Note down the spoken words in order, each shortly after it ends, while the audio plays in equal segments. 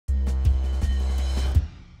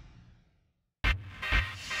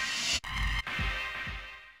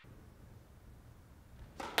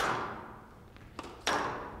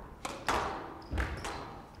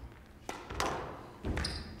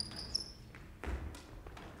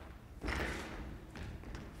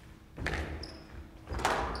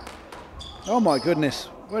Oh my goodness,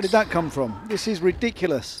 where did that come from? This is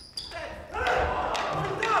ridiculous.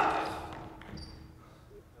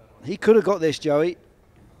 He could have got this, Joey.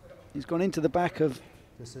 He's gone into the back of...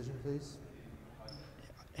 Decision, please.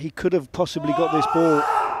 He could have possibly got this ball.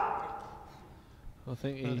 I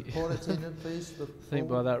think he... please. I think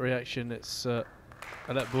by that reaction, it's that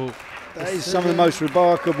ball. That is some of the most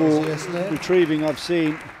remarkable retrieving I've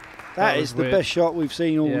seen. That is the best shot we've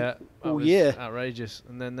seen all year. Outrageous.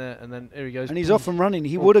 And then there, and then here he goes. And he's off and running.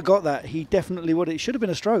 He would have got that. He definitely would. It should have been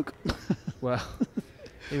a stroke. Well,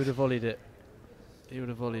 he would have volleyed it. He would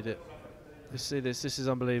have volleyed it. See this. This is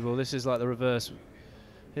unbelievable. This is like the reverse.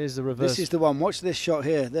 Here's the reverse. This is the one. Watch this shot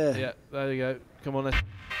here. There. Yeah, there you go. Come on then.